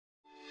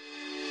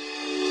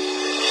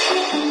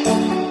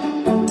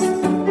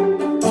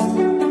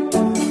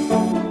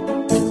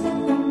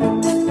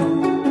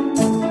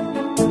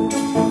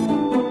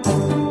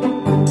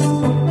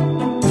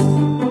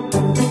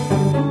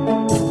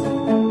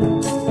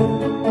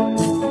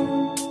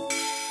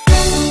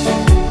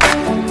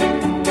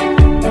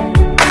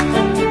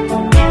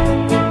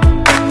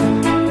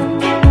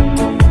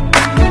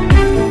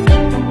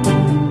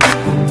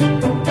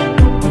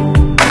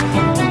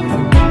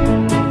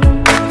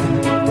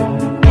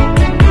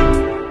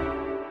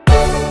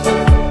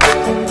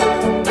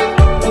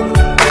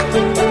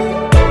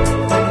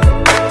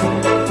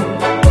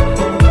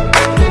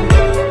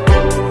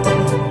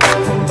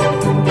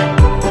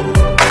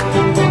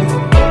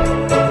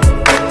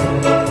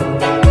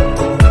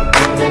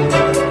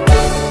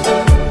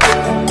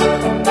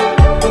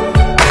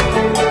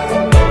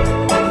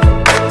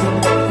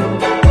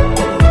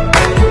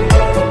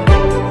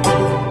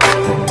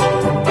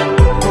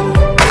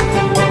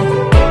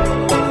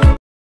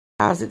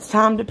it's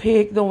time to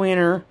pick the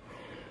winner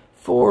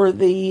for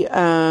the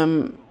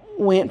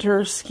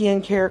winter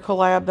skincare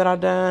collab that I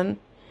done.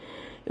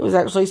 It was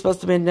actually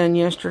supposed to have been done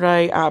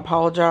yesterday. I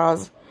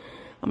apologize.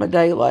 I'm a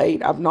day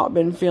late. I've not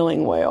been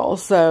feeling well.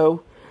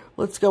 So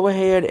let's go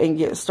ahead and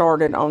get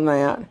started on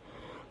that.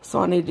 So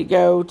I need to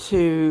go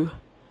to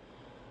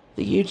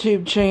the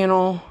YouTube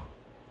channel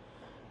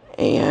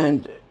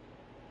and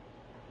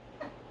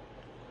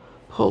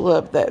pull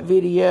up that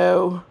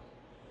video,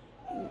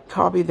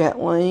 copy that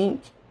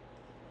link.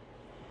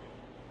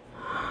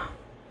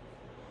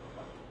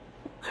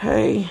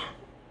 Okay,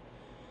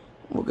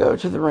 we'll go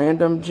to the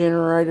random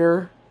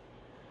generator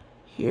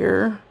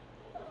here.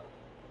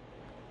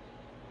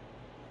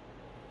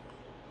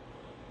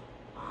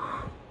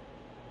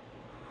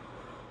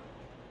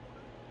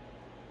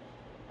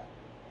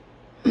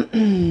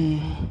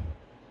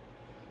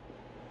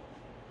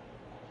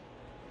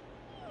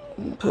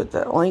 Put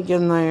that link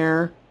in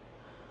there.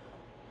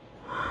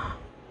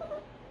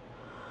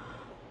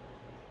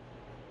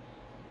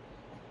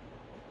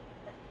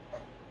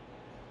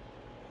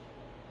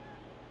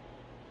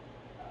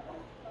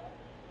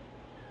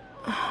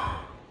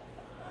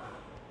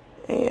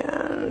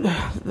 And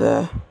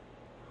the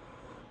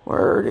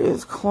word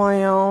is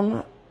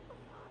clown,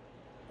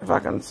 if I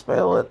can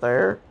spell it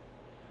there.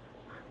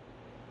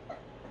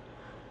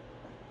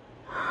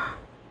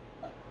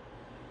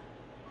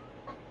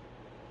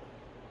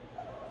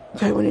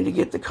 Okay, we need to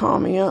get the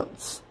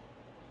comments.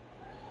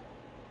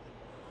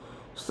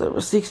 So there were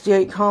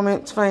 68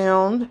 comments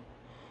found.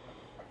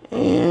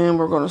 And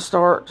we're going to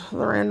start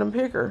the random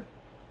picker.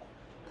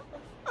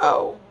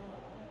 Oh.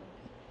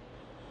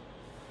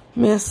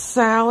 Miss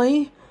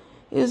Sally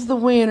is the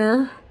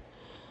winner.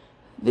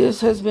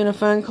 This has been a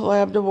fun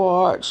collab to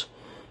watch.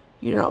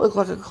 You do not look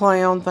like a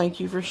clown. Thank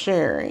you for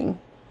sharing.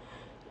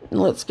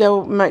 And let's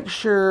go make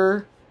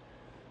sure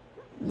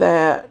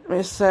that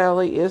Miss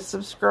Sally is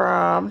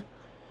subscribed.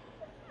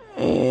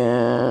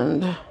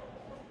 And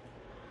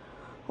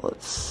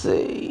let's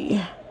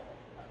see.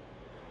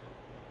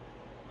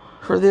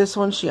 For this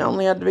one, she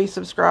only had to be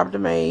subscribed to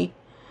me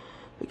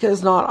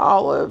because not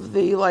all of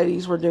the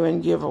ladies were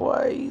doing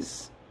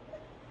giveaways.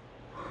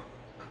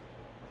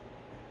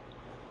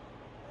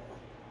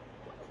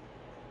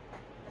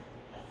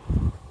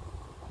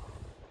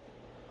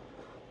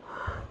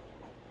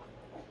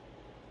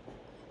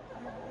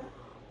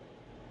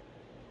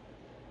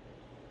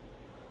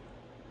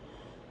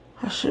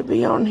 I should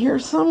be on here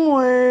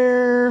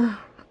somewhere.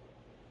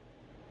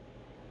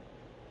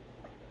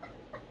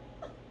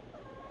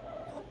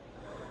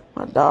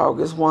 My dog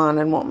is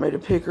whining, wanting me to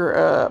pick her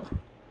up.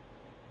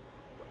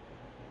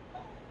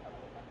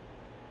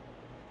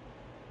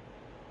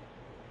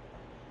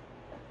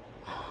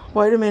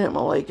 Wait a minute,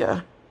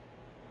 Malika.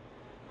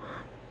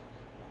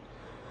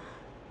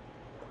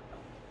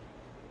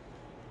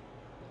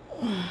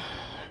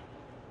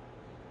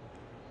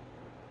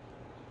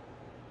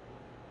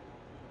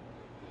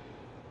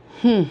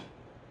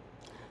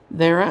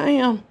 There I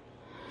am.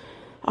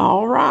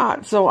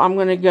 Alright, so I'm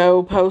going to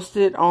go post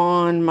it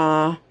on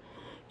my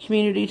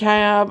community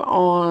tab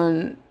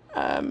on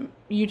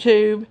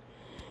YouTube.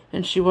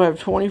 And she will have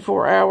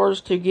 24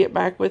 hours to get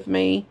back with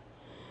me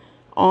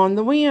on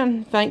the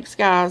win. Thanks,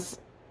 guys.